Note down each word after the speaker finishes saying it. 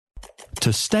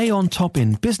To stay on top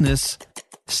in business,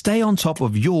 stay on top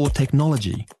of your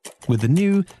technology with the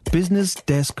new Business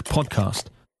Desk podcast,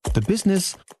 The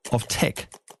Business of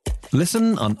Tech.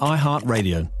 Listen on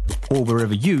iHeartRadio or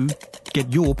wherever you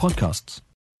get your podcasts.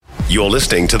 You're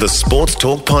listening to the Sports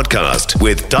Talk Podcast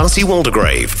with Darcy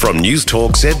Waldegrave from News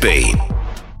Talk ZB.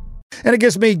 And it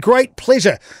gives me great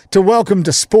pleasure to welcome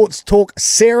to Sports Talk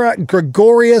Sarah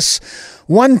Gregorius,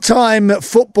 one-time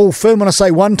Football Fern. When I say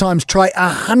one times, try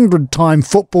 100-time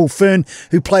Football Fern,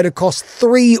 who played across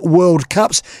 3 World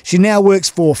Cups. She now works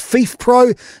for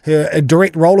FIFPro. Her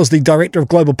direct role is the Director of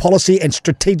Global Policy and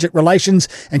Strategic Relations,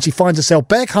 and she finds herself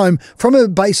back home from her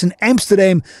base in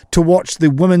Amsterdam to watch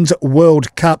the Women's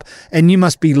World Cup. And you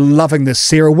must be loving this,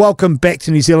 Sarah. Welcome back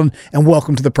to New Zealand and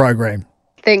welcome to the program.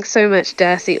 Thanks so much,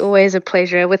 Darcy. Always a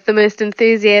pleasure, with the most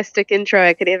enthusiastic intro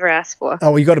I could ever ask for. Oh,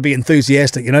 well, you got to be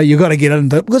enthusiastic, you know. You got to get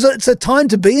into it because it's a time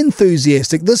to be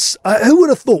enthusiastic. This, who would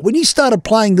have thought when you started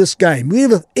playing this game? We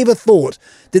ever thought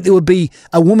that there would be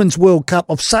a Women's World Cup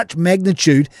of such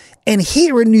magnitude, and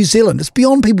here in New Zealand, it's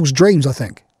beyond people's dreams, I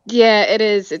think. Yeah, it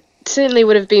is. It certainly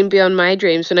would have been beyond my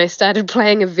dreams when I started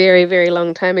playing a very, very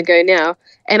long time ago now.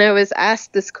 And I was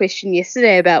asked this question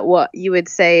yesterday about what you would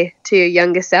say to your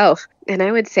younger self. And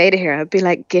I would say to her, I'd be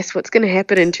like, guess what's going to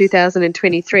happen in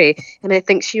 2023? And I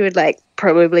think she would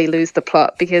probably lose the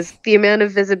plot, because the amount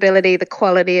of visibility, the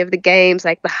quality of the games,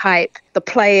 the hype, the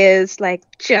players,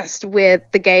 just where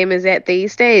the game is at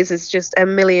these days is just a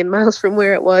million miles from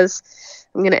where it was.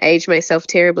 I'm going to age myself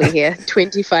terribly here,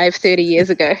 25, 30 years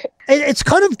ago. It's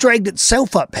kind of dragged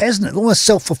itself up, hasn't it? Almost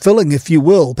self-fulfilling, if you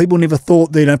will. People never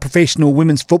thought that professional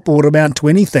women's football would amount to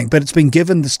anything, but it's been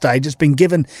given the stage, it's been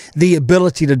given the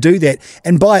ability to do that,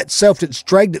 and by itself, it's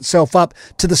dragged itself up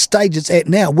to the stage it's at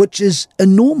now, which is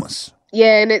enormous.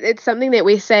 Yeah, and it's something that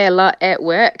we say a lot at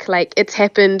work. It's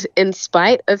happened in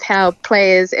spite of how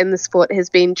players in the sport has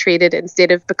been treated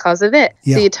instead of because of it.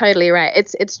 Yeah. So you're totally right.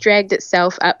 It's dragged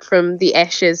itself up from the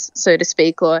ashes, so to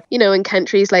speak. Or, in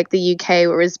countries like the UK,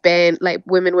 where it was banned,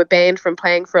 women were banned from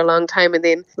playing for a long time. And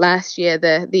then last year,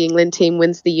 the England team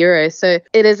wins the Euro. So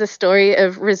it is a story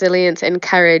of resilience and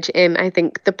courage. And I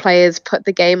think the players put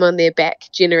the game on their back.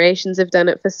 Generations have done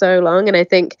it for so long. And I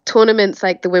think tournaments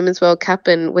like the Women's World Cup,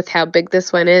 and with how big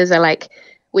this one is, are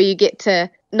where you get to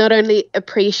not only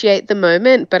appreciate the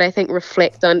moment, but I think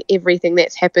reflect on everything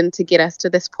that's happened to get us to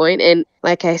this point. And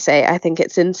like I say, I think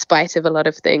it's in spite of a lot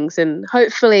of things, and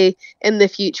hopefully in the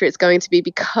future it's going to be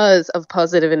because of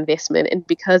positive investment and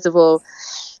because of all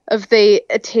of the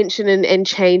attention and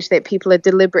change that people are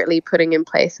deliberately putting in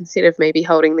place instead of maybe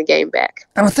holding the game back.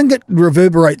 And I think it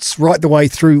reverberates right the way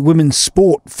through women's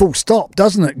sport, full stop,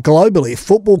 doesn't it? Globally, if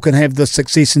football can have this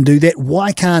success and do that,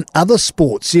 why can't other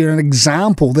sports? You're an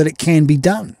example that it can be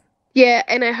done. Yeah,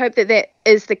 and I hope that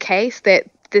is the case, that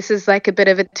this is a bit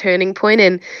of a turning point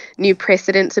and new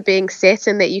precedents are being set,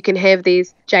 and that you can have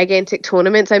these gigantic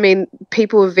tournaments. I mean,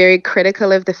 people were very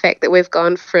critical of the fact that we've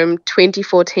gone from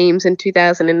 24 teams in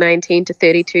 2019 to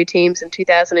 32 teams in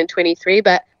 2023,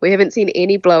 but we haven't seen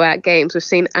any blowout games. We've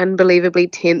seen unbelievably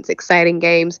tense, exciting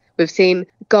games. We've seen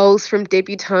goals from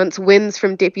debutantes, wins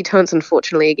from debutantes,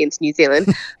 unfortunately, against New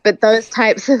Zealand. But those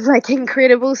types of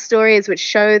incredible stories which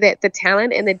show that the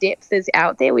talent and the depth is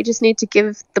out there. We just need to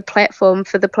give the platform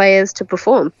for the players to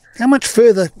perform. How much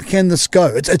further can this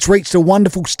go? It's reached a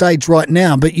wonderful stage right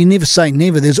now, but you never say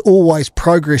never. There's always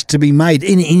progress to be made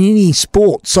in any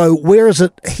sport. So where is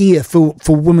it here for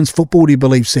women's football, do you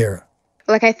believe, Sarah?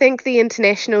 I think the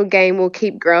international game will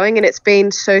keep growing, and it's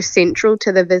been so central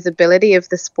to the visibility of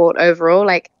the sport overall.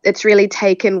 It's really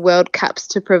taken World Cups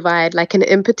to provide an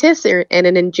impetus and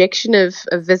an injection of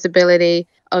visibility,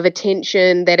 of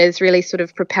attention that has really sort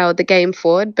of propelled the game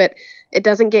forward. But it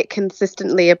doesn't get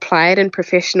consistently applied in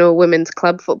professional women's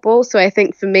club football. So I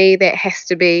think for me, that has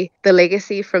to be the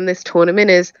legacy from this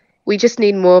tournament, is we just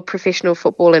need more professional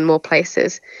football in more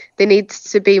places. There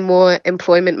needs to be more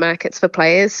employment markets for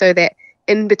players, so that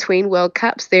in between World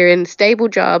Cups, they're in stable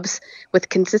jobs with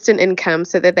consistent income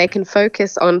so that they can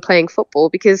focus on playing football,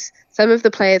 because some of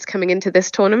the players coming into this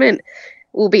tournament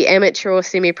will be amateur or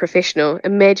semi-professional.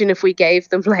 Imagine if we gave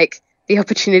them the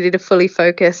opportunity to fully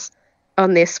focus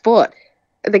on their sport.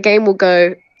 The game will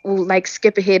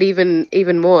skip ahead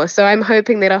even more. So I'm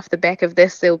hoping that off the back of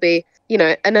this, there'll be,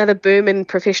 another boom in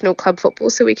professional club football,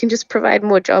 so we can just provide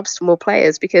more jobs to more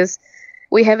players, because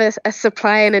we have a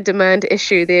supply and a demand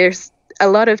issue. There's a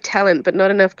lot of talent, but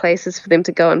not enough places for them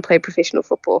to go and play professional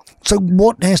football. So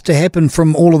what has to happen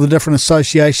from all of the different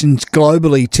associations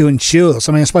globally to ensure?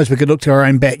 So, I mean, I suppose we could look to our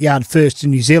own backyard first in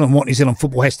New Zealand, what New Zealand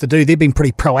football has to do. They've been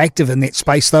pretty proactive in that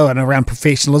space, though, and around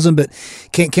professionalism, but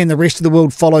can the rest of the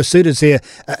world follow suit? Is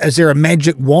there a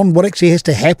magic wand? What actually has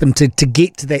to happen to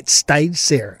get to that stage,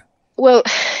 Sarah? Well,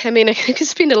 I mean, I could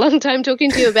spend a long time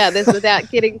talking to you about this without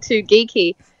getting too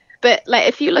geeky, but like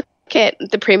if you look at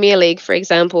the Premier League, for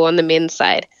example, on the men's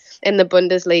side, and the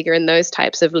Bundesliga and those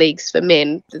types of leagues for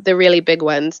men, the really big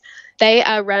ones, they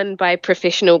are run by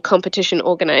professional competition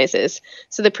organisers.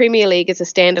 So the Premier League is a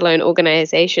standalone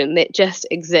organisation that just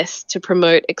exists to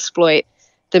promote, exploit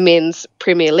the men's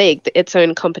Premier League, its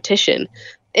own competition.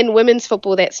 In women's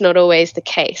football, that's not always the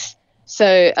case.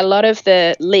 So a lot of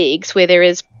the leagues where there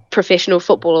is professional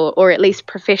football, or at least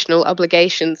professional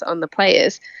obligations on the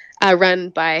players, are run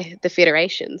by the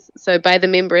federations, so by the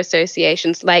member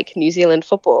associations like New Zealand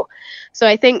Football. So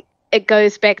I think it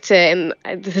goes back to, and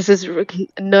this is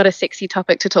not a sexy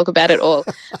topic to talk about at all,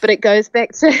 but it goes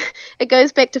back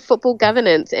to football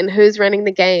governance and who's running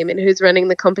the game and who's running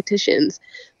the competitions,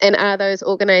 and are those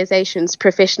organisations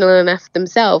professional enough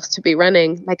themselves to be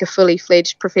running like a fully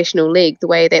fledged professional league the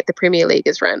way that the Premier League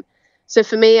is run. So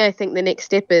for me, I think the next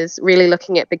step is really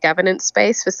looking at the governance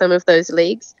space for some of those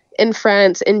leagues. In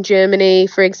France, in Germany,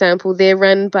 for example, they're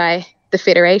run by the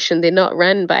federation. They're not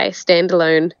run by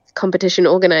standalone competition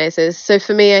organisers. So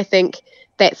for me, I think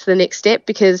that's the next step,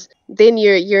 because then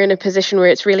you're in a position where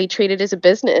it's really treated as a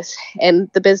business, and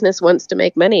the business wants to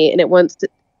make money, and it wants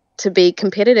to be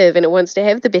competitive, and it wants to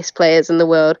have the best players in the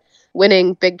world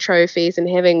winning big trophies and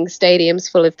having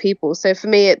stadiums full of people. So for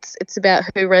me, it's about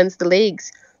who runs the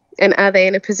leagues, and are they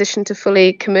in a position to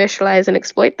fully commercialise and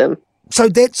exploit them. So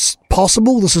that's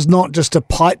possible? This is not just a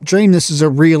pipe dream, this is a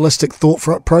realistic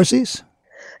thought process?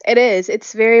 It is.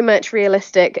 It's very much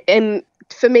realistic. And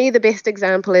for me, the best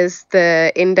example is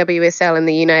the NWSL in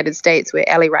the United States, where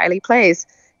Ali Riley plays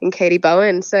and Katie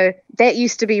Bowen. So that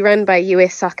used to be run by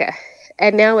US Soccer,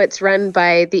 and now it's run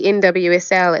by the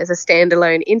NWSL as a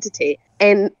standalone entity.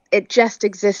 And it just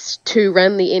exists to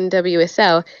run the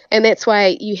NWSL. And that's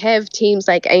why you have teams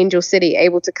like Angel City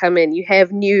able to come in. You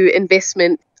have new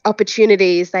investment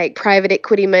opportunities like private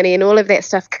equity money and all of that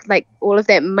stuff, like all of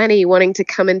that money wanting to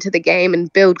come into the game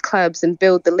and build clubs and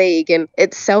build the league. And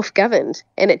it's self-governed,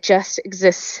 and it just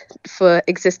exists for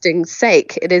existing's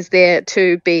sake. It is there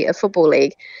to be a football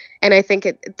league. And I think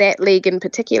that league in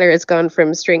particular has gone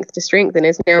from strength to strength and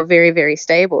is now very, very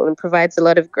stable and provides a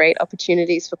lot of great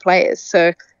opportunities for players.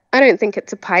 So I don't think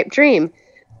it's a pipe dream,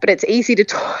 but it's easy to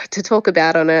talk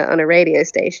about on a radio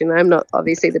station. I'm not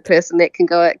obviously the person that can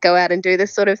go out and do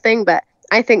this sort of thing, but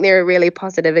I think there are really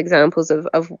positive examples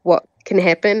of what can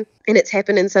happen, and it's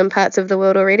happened in some parts of the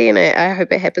world already, and I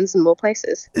hope it happens in more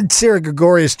places. Sarah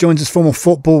Gregorius joins us from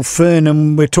Football Fern,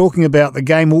 and we're talking about the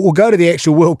game. We'll go to the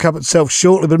actual World Cup itself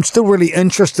shortly, but I'm still really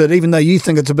interested, even though you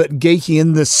think it's a bit geeky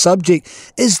in this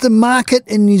subject. Is the market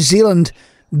in New Zealand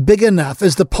big enough?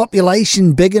 Is the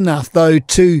population big enough, though,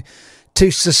 to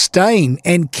sustain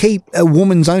and keep a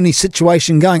woman's only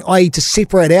situation going, i.e. to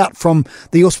separate out from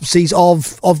the auspices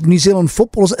of New Zealand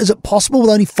football? Is it possible with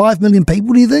only 5 million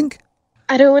people, do you think?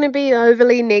 I don't want to be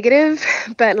overly negative,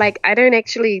 but I don't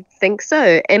actually think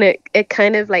so. And it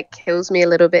kind of kills me a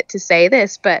little bit to say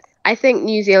this, but I think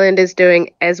New Zealand is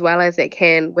doing as well as it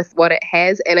can with what it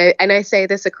has. And I say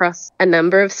this across a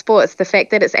number of sports. The fact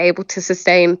that it's able to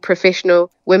sustain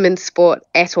professional women's sport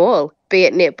at all, be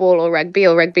it netball or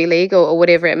rugby league or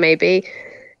whatever it may be,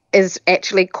 is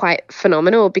actually quite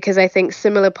phenomenal, because I think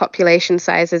similar population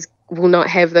sizes will not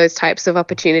have those types of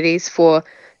opportunities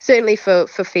certainly for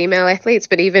female athletes,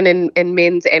 but even in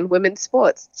men's and women's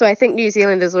sports. So I think New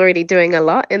Zealand is already doing a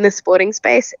lot in the sporting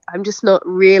space. I'm just not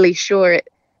really sure it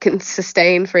can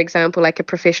sustain, for example, a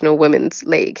professional women's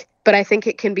league. But I think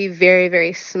it can be very,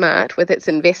 very smart with its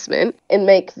investment and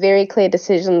make very clear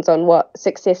decisions on what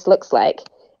success looks like,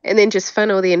 and then just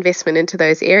funnel the investment into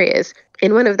those areas.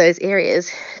 And one of those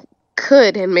areas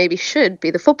could and maybe should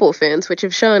be the Football Ferns, which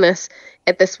have shown us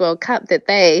at this World Cup that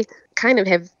they kind of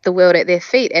have the world at their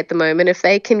feet at the moment. If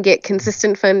they can get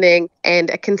consistent funding and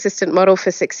a consistent model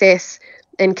for success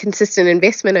and consistent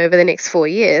investment over the next 4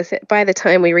 years, by the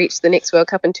time we reach the next World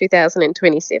Cup in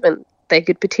 2027, they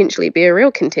could potentially be a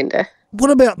real contender. What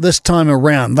about this time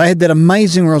around? They had that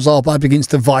amazing result up against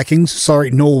the Vikings,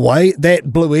 Norway.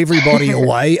 That blew everybody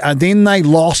away. And then they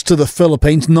lost to the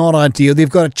Philippines, not ideal. They've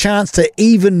got a chance to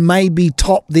even maybe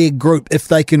top their group if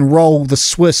they can roll the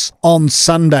Swiss on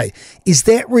Sunday. Is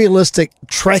that realistic,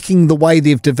 tracking the way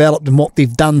they've developed and what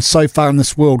they've done so far in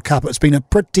this World Cup? It's been a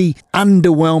pretty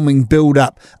underwhelming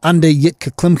build-up under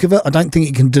Jitka Klimkova. I don't think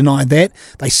you can deny that.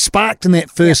 They sparked in that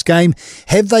first game.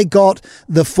 Have they got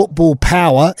the football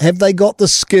power? Have they got the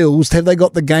skills? Have they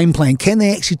got the game plan? Can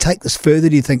they actually take this further,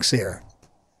 do you think, Sarah?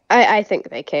 I think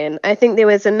they can. I think there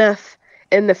was enough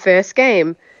in the first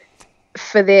game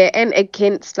for and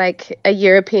against like a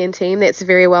European team that's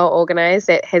very well organised,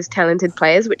 that has talented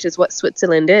players, which is what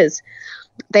Switzerland is.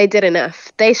 They did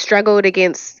enough. They struggled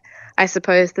against, I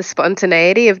suppose, the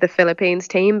spontaneity of the Philippines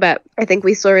team, but I think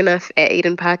we saw enough at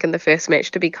Eden Park in the first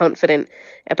match to be confident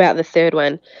about the third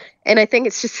one. And I think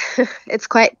it's just, it's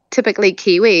quite typically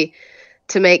Kiwi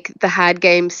to make the hard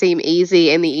game seem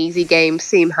easy and the easy game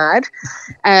seem hard.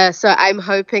 So I'm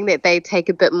hoping that they take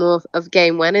a bit more of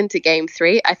game one into game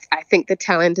three. I think the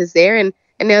talent is there, and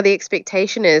now the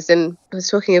expectation is, and I was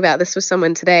talking about this with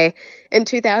someone today, in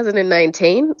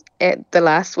 2019 at the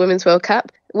last Women's World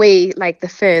Cup, we, like the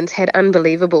Ferns, had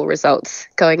unbelievable results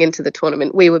going into the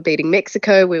tournament. We were beating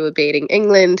Mexico, we were beating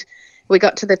England. We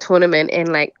got to the tournament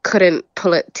and couldn't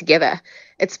pull it together.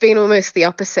 It's been almost the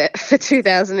opposite for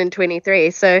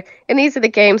 2023. So, and these are the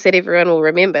games that everyone will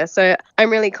remember. So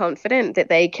I'm really confident that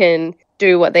they can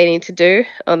do what they need to do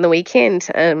on the weekend,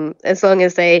 as long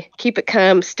as they keep it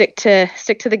calm, stick to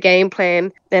the game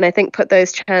plan, and I think put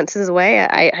those chances away.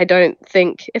 I don't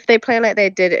think, if they play like they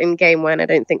did in game one, I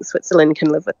don't think Switzerland can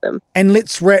live with them. And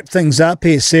let's wrap things up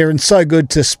here, Sarah, and so good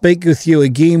to speak with you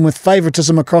again. With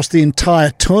favouritism across the entire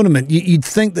tournament, you'd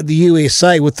think that the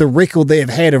USA, with the record they've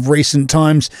had of recent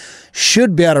times,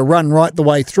 should be able to run right the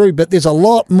way through, but there's a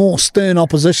lot more stern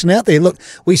opposition out there. Look,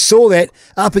 we saw that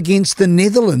up against the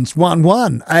Netherlands, 1-1.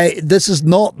 This is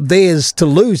not theirs to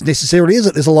lose necessarily, is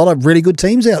it? There's a lot of really good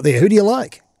teams out there. Who do you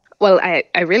like? Well,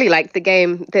 I really liked the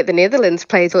game that the Netherlands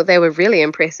played. Thought they were really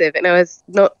impressive, and I was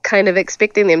not kind of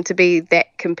expecting them to be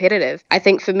that competitive. I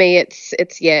think for me, it's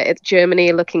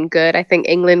Germany looking good. I think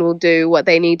England will do what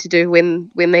they need to do when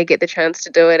they get the chance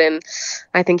to do it, and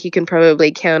I think you can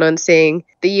probably count on seeing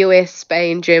the US,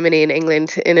 Spain, Germany, and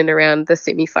England in and around the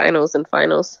semi-finals and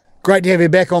finals. Great to have you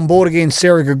back on board again,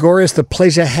 Sarah Gregorius. The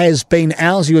pleasure has been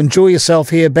ours. You enjoy yourself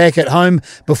here back at home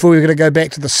before we're going to go back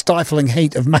to the stifling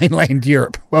heat of mainland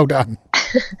Europe. Well done.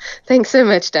 Thanks so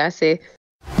much, Darcy.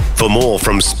 For more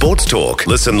from Sports Talk,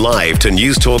 listen live to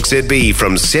News Talk ZB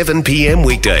from 7 p.m.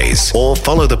 weekdays, or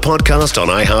follow the podcast on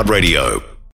iHeartRadio.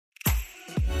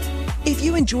 If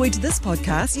you enjoyed this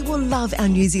podcast, you will love our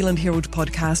New Zealand Herald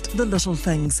podcast, The Little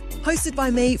Things, hosted by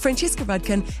me, Francesca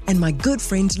Rudkin, and my good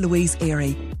friend Louise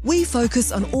Airy. We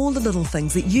focus on all the little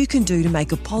things that you can do to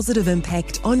make a positive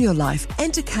impact on your life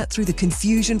and to cut through the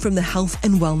confusion from the health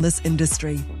and wellness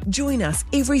industry. Join us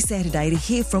every Saturday to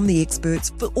hear from the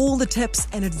experts for all the tips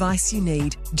and advice you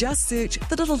need. Just search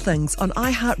The Little Things on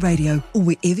iHeartRadio or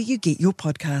wherever you get your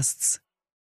podcasts.